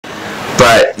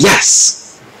But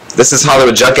yes, this is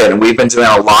Hollywood Junket, and we've been doing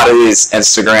a lot of these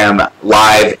Instagram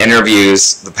live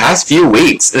interviews the past few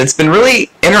weeks, and it's been really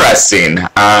interesting.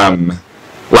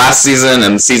 Last season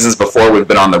and seasons before, we've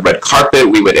been on the red carpet.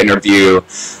 We would interview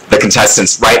the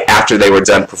contestants right after they were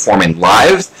done performing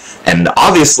live. And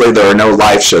obviously, there are no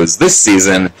live shows this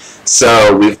season.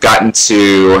 So we've gotten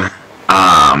to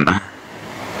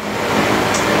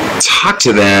talk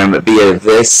to them via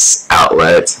this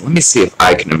outlet. Let me see if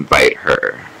I can invite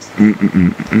her.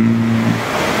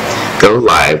 Go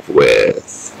live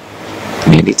with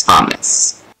Mandi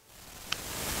Thomas.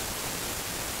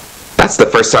 That's the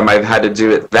first time I've had to do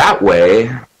it that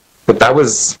way, but that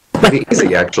was pretty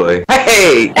easy, actually.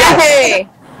 Hey! Yes. Hey!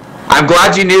 I'm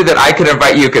glad you knew that I could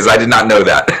invite you, because I did not know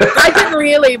that. I didn't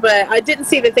really, but I didn't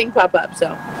see the thing pop up,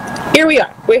 so here we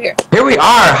are. We're here. Here we are.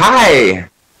 Hi!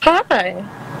 Hi.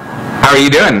 How are you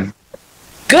doing?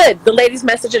 Good. The ladies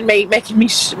messaging me,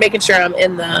 making sure I'm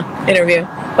in the interview.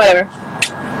 Whatever.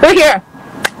 We're here.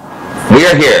 We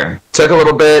are here. Took a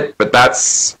little bit, but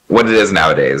that's what it is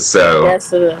nowadays. So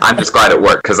yes, I'm just glad it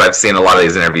worked, because I've seen a lot of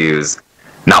these interviews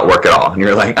not work at all. And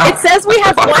you're like, oh, it says we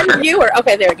have one viewer.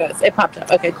 Okay, there it goes. It popped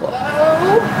up. Okay, cool.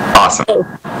 Awesome.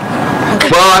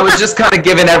 Well, I was just kind of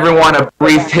giving everyone a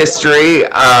brief history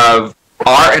of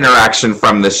our interaction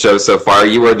from this show so far.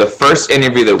 You were the first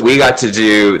interview that we got to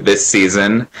do this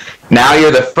season. Now you're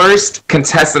the first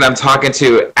contestant I'm talking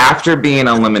to after being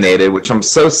eliminated, which I'm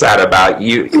so sad about.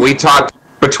 We talked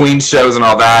between shows and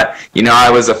all that. You know, I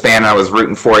was a fan. I was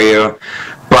rooting for you.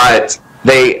 But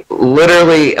they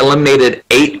literally eliminated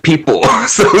 8 people.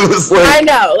 So it was like, I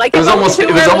know. Like, it was almost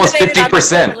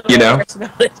 50%, you know?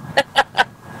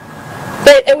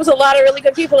 But it was a lot of really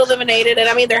good people eliminated, and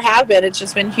I mean, there have been. It's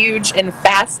just been huge and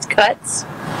fast cuts.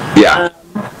 Yeah.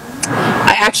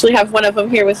 I actually have one of them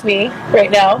here with me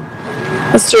right now,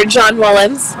 Mr. John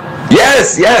Mullins.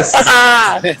 Yes, yes.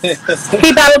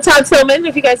 He battled Todd Tillman,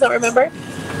 if you guys don't remember,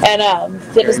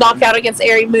 and did his knockout against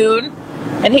Ari Moon,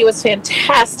 and he was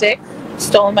fantastic.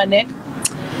 Stolen my Nick.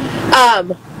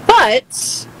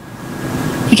 But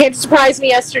he came to surprise me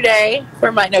yesterday,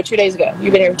 2 days ago.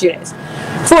 You've been here for 2 days.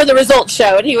 For the results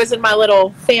show, and he was in my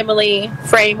little family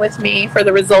frame with me for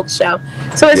the results show.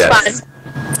 So it's fun.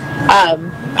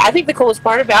 I think the coolest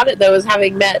part about it, though, is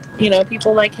having met,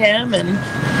 people like him and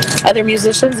other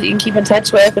musicians that you can keep in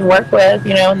touch with and work with,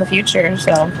 in the future.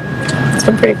 So it's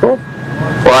been pretty cool.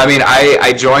 Well, I mean,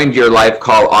 I joined your live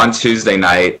call on Tuesday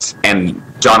night, and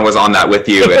John was on that with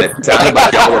you, and it sounded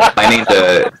like y'all were planning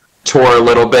to tour a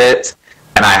little bit.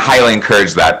 And I highly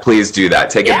encourage that. Please do that.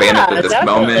 Take advantage of this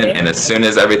moment. And as soon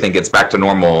as everything gets back to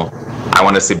normal, I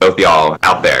want to see both y'all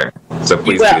out there. So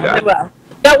please do that. Will.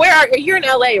 Now, where are you? You're in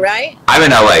LA, right? I'm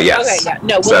in LA, yes. Okay, yeah.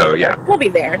 No, we'll be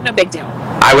there. No big deal.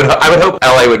 I would hope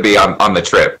LA would be on the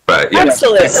trip, but yeah.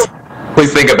 Absolutely.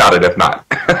 Please think about it if not.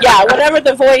 Yeah, whatever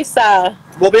the voice.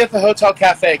 We'll be at the Hotel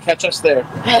Cafe. Catch us there.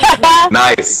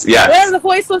 Nice. Yes. Whatever the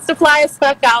voice wants to fly us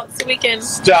back out so we can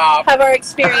have our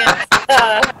experience.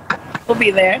 We'll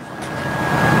be there.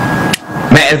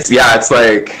 Man, it's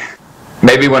like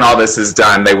maybe when all this is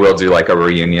done, they will do like a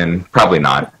reunion. Probably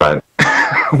not, but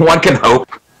one can hope.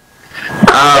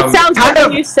 It sounds good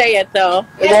when you say it, though.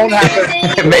 It won't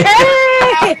happen.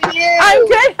 Hey, I'm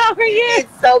good. How are you?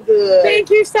 It's so good. Thank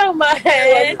you so much.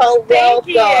 You're so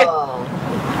welcome.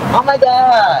 Oh my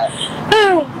God.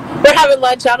 We're having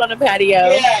lunch out on a patio.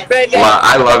 Yes. Right now. Well,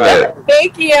 I love it.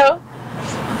 Thank you.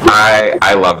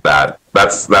 I love that.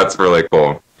 That's really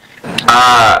cool.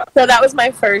 So that was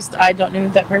my first I don't know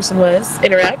who that person was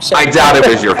interaction. I doubt it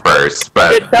was your first,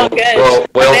 but it felt good.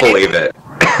 We'll believe it.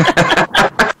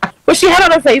 Well, she had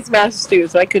on a face mask too,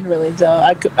 so I couldn't really tell.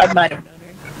 I might have known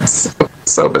her.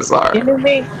 So bizarre. You know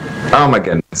me? Oh my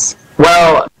goodness.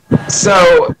 Well,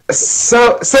 so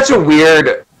such a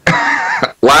weird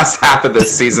last half of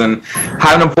this season,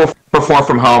 having to perform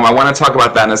from home. I want to talk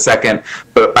about that in a second,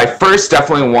 but I first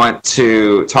definitely want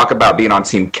to talk about being on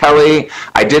Team Kelly.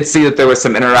 I did see that there was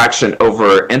some interaction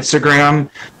over Instagram,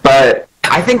 but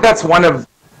I think that's one of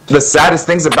the saddest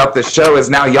things about this show is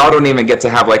now y'all don't even get to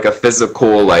have like a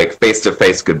physical, like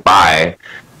face-to-face goodbye.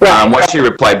 What she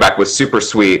replied back was super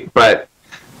sweet, but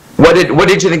what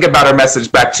did you think about her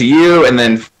message back to you? And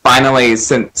then finally,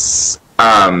 since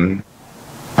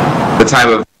the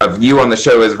time of you on the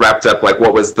show is wrapped up, like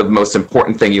what was the most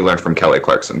important thing you learned from Kelly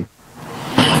Clarkson?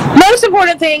 Most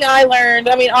important thing I learned,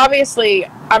 I mean, obviously,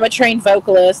 I'm a trained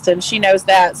vocalist, and she knows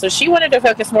that, so she wanted to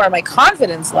focus more on my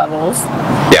confidence levels,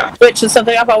 which is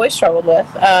something I've always struggled with,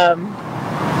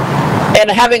 and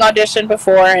having auditioned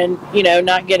before and,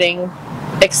 not getting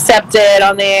accepted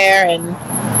on there and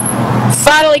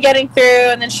finally getting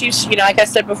through, and then she's, like I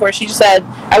said before, she just said,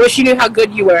 I wish you knew how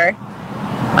good you were.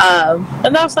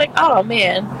 And I was like, oh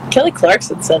man, Kelly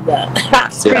Clarkson said that.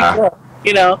 That's pretty cool,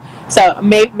 so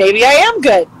maybe I am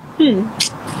good.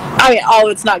 I mean,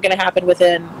 it's not going to happen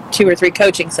within 2 or 3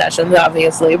 coaching sessions,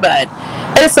 obviously, but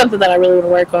it is something that I really want to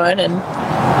work on and,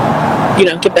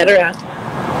 get better at.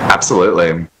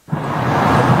 Absolutely.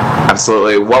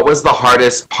 What was the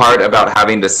hardest part about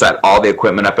having to set all the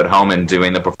equipment up at home and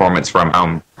doing the performance from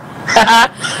home?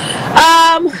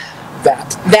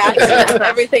 That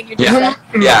everything you just said.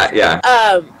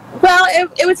 Yeah. Well,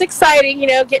 it was exciting,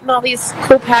 getting all these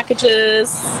cool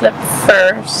packages at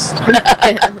first.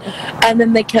 And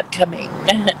then they kept coming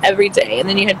every day. And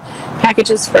then you had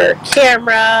packages for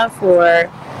camera, for,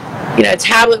 a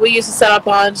tablet we used to set up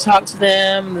on to talk to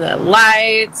them, the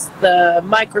lights, the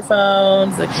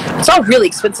microphones. It's all really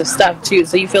expensive stuff, too.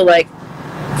 So you feel like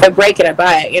if I break it, I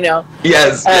buy it,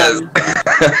 Yes, yes.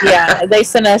 Yeah, they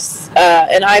sent us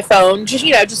an iPhone,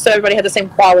 just so everybody had the same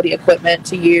quality equipment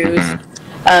to use.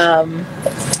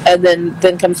 And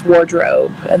then comes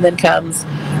wardrobe, and then comes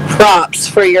props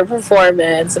for your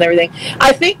performance and everything.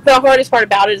 I think the hardest part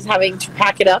about it is having to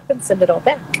pack it up and send it all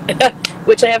back,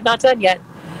 which I have not done yet.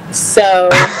 So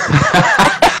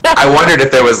I wondered if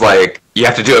there was you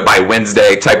have to do it by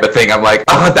Wednesday type of thing. I'm like,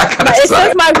 that kind of sucks. It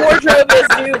says my wardrobe is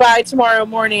due by tomorrow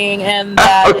morning, and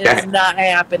that is not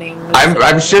happening.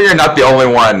 I'm sure you're not the only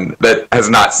one that has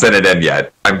not sent it in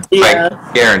yet. I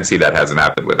guarantee that hasn't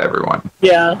happened with everyone.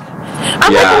 Yeah.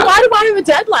 I'm like, well, why do I have a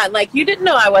deadline? You didn't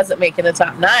know I wasn't making the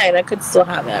top 9. I could still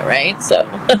have that, right? So.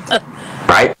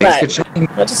 Right. But I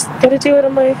just got to do it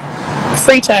on my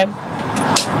free time.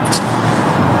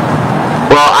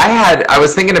 Well, I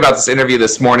was thinking about this interview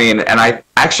this morning, and I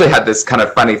actually had this kind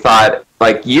of funny thought.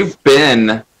 You've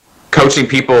been coaching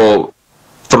people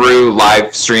through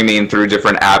live streaming, through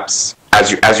different apps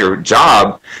as your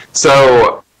job.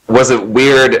 So was it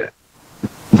weird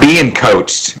being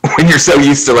coached when you're so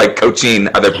used to coaching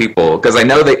other people? Because I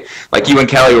know that you and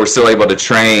Kelly were still able to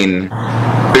train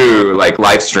through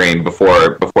live stream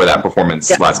before that performance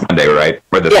last Monday, right?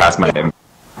 Or this past Monday.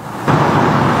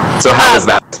 So how was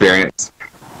that experience?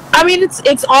 I mean,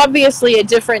 it's obviously a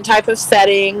different type of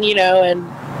setting, and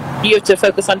you have to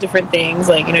focus on different things,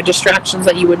 distractions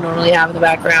that you would normally have in the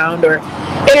background, or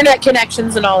internet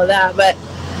connections and all of that. But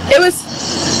it was,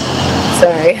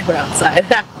 sorry, we're outside.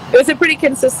 It was a pretty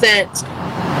consistent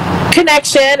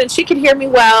connection, and she could hear me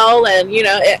well, and,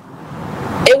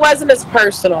 it wasn't as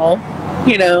personal,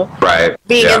 right?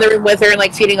 Being in the room with her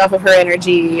and, feeding off of her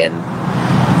energy and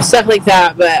stuff like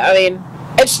that. But, I mean,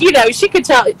 and she could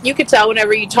tell, you could tell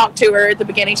whenever you talk to her at the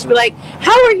beginning, she'd be like,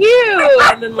 how are you?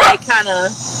 And then kind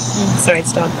of, sorry,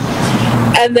 stop.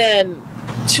 And then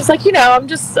she's like, I'm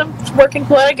working with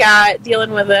what I got,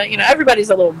 dealing with it. Everybody's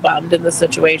a little bummed in the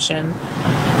situation.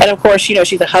 And of course,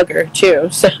 she's a hugger too.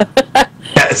 So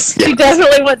yes. She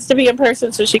definitely wants to be in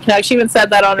person so she can, she even said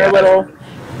that on her little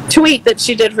tweet that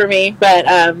she did for me. But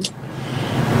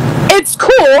it's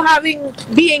cool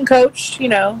being coached,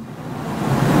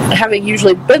 having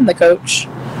usually been the coach,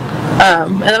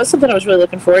 and that was something I was really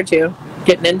looking forward to,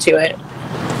 getting into it,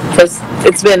 because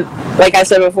it's been, like I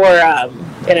said before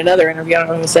in another interview, I don't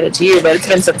know if I said it to you, but it's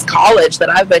been since college that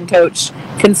I've been coached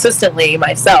consistently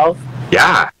myself.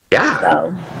 But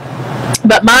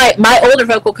my older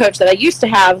vocal coach that I used to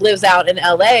have lives out in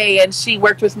LA, and she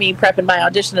worked with me prepping my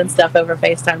audition and stuff over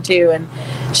FaceTime too, and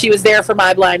she was there for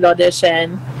my blind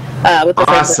audition. With the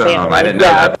awesome. I didn't know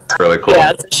that. That's really cool.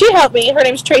 Yeah, so she helped me. Her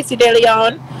name's Tracy De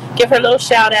Leon. Give her a little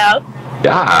shout out.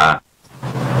 Yeah.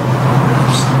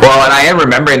 Well, and I am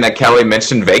remembering that Kelly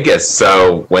mentioned Vegas,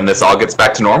 so when this all gets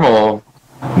back to normal,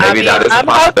 maybe that is a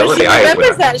possibility. She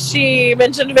remembers that she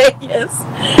mentioned Vegas.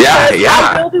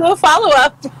 Yeah. I'll do a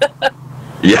follow-up.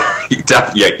 Yeah, you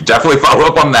definitely follow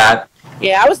up on that.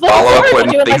 Yeah, I was looking follow up when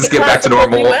to doing things get back to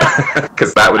normal,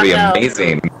 because that would be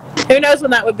amazing. Who knows when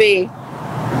that would be?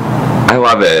 I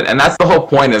love it. And that's the whole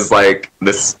point, is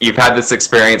this, you've had this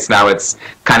experience, now it's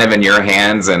kind of in your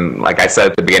hands, and like I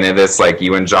said at the beginning of this,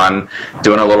 you and John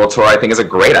doing a little tour I think is a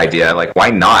great idea. Why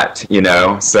not,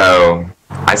 so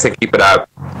I say keep it up.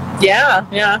 Yeah.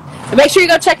 And make sure you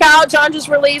go check out, John just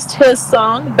released his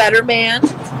song Better Man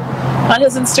on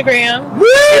his Instagram. Woo!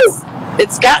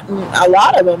 It's gotten a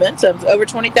lot of momentum, over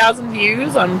 20,000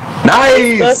 views on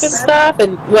Facebook and stuff,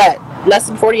 and less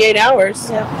than 48 hours.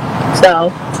 Yeah.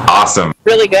 So awesome.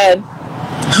 Really good.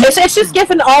 It's just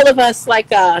giving all of us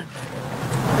a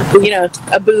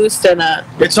boost and a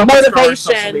it's motivation.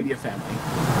 Social media family.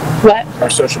 What? Our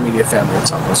social media family,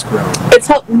 it's almost grown. It's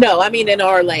no, I mean in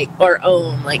our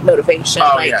own motivation.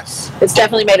 Oh, like, yes. It's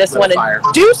definitely made us want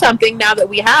to do something now that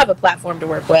we have a platform to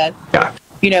work with. Yeah.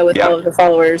 With all of the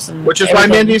followers and which is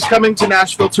everything. why Mandy's coming to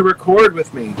Nashville to record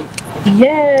with me.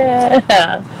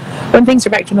 Yeah. When things are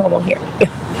back to normal here.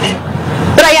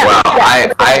 But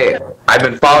I've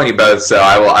been following you both, so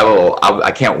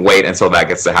I can't wait until that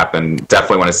gets to happen.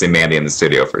 Definitely want to see Mandy in the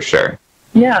studio for sure.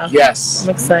 Yeah. Yes.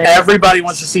 I'm excited. Everybody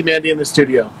wants to see Mandy in the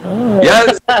studio. Oh.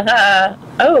 Yes.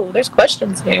 Oh, there's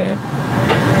questions here.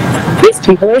 These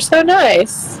people are so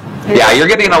nice. Yeah, you're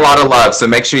getting a lot of love, so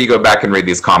make sure you go back and read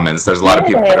these comments. There's a lot of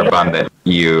people that are bummed that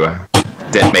you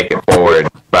didn't make it forward,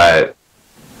 but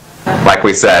like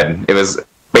we said, it was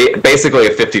basically a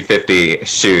 50-50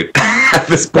 shoot at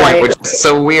this point, which is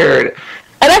so weird.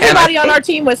 And everybody on our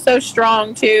team was so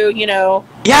strong, too,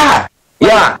 Yeah,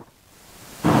 yeah.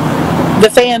 The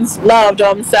fans loved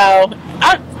them, so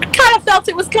I kind of felt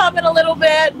it was coming a little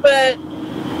bit, but at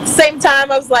the same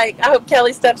time, I was like, I hope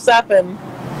Kelly steps up and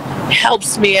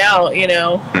helps me out,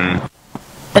 Mm.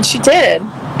 And she did,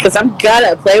 because I'm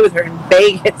gonna play with her in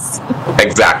Vegas.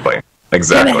 Exactly. It's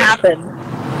gonna happen.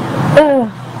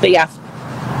 But yeah.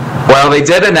 Well, they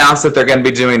did announce that they're going to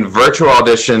be doing virtual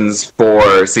auditions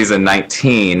for season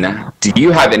 19. Do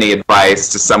you have any advice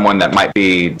to someone that might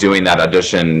be doing that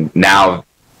audition now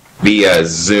via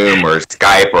Zoom or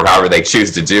Skype or however they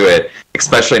choose to do it,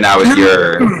 especially now with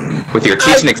your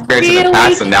teaching experience in the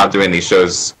past and now doing these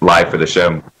shows live for the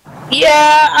show?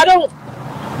 Yeah, I don't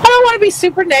want to be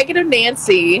super negative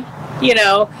Nancy.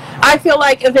 I feel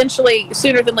like eventually,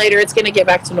 sooner than later, it's going to get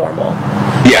back to normal.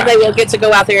 Yeah. And they will get to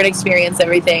go out there and experience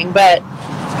everything. But,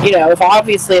 if I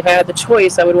had the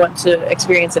choice, I would want to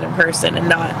experience it in person and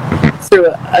not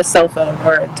through a cell phone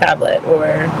or a tablet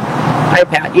or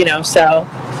iPad, So,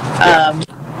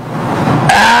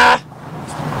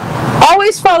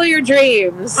 always follow your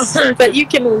dreams, but you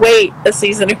can wait a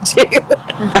season or two.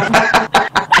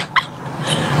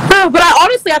 But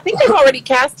I think they've already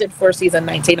casted for season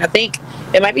 19. I think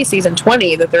it might be season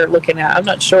 20 that they're looking at. I'm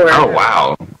not sure. Oh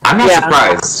wow! I'm not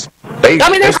surprised.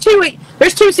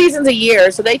 There's 2 seasons a year,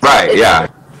 so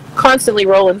constantly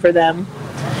rolling for them.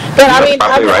 But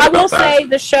I will say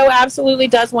the show absolutely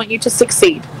does want you to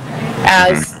succeed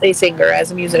as a singer,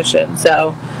 as a musician.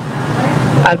 So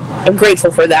I'm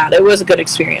grateful for that. It was a good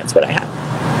experience what I had.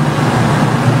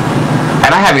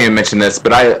 And I haven't even mentioned this,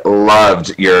 but I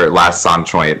loved your last song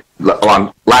choice.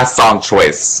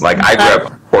 Like, I grew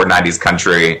up for 90s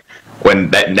country. When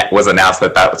that was announced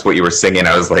that was what you were singing,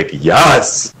 I was like,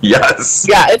 yes. Yeah,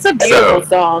 it's a beautiful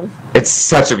song. It's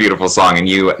such a beautiful song, and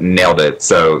you nailed it.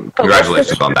 So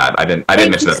congratulations on that. I didn't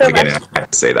mention that at the beginning. I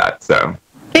had to say that. So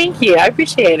thank you. I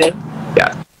appreciate it.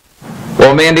 Yeah.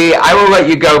 Well, Mandi, I will let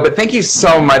you go, but thank you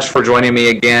so much for joining me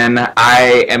again.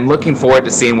 I am looking forward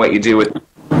to seeing what you do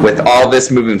with all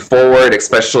this moving forward,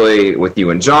 especially with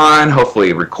you and John,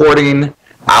 hopefully recording.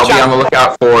 I'll be on the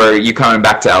lookout for you coming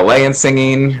back to LA and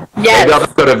singing. Yes. Maybe I'll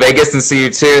just go to Vegas and see you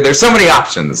too. There's so many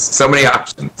options.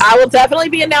 I will definitely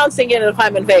be announcing it if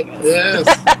I'm in Vegas.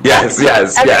 Yes.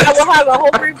 yes. I will have a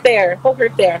whole group there.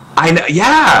 I know.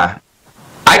 Yeah.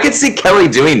 I could see Kelly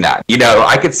doing that.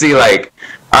 I could see all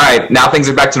right, now things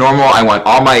are back to normal. I want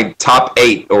all my top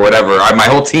 8 or whatever, my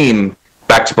whole team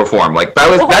back to perform.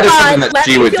 That is something that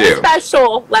she would do.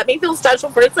 Special. Let me feel special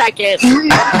for a second. She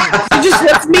just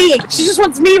wants me. She just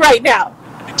wants me right now.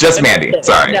 Just Mandi.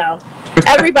 Sorry. No.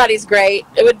 Everybody's great.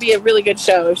 It would be a really good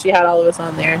show if she had all of us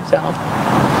on there. So.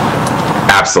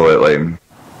 Absolutely.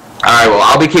 All right, well,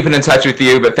 I'll be keeping in touch with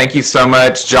you, but thank you so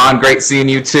much. John, great seeing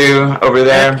you too over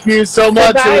there. Thank you so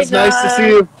much. It was nice to see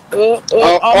you.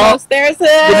 Almost there, sis.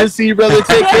 Good to see you, brother.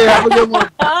 Take care. Have a good one.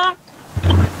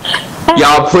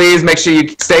 Y'all, please make sure you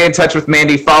stay in touch with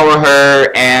Mandi, follow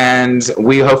her, and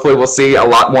we hopefully will see a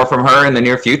lot more from her in the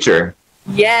near future.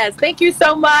 Yes, thank you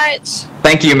so much.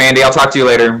 Thank you, Mandi. I'll talk to you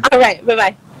later. All right,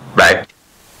 bye-bye. Bye.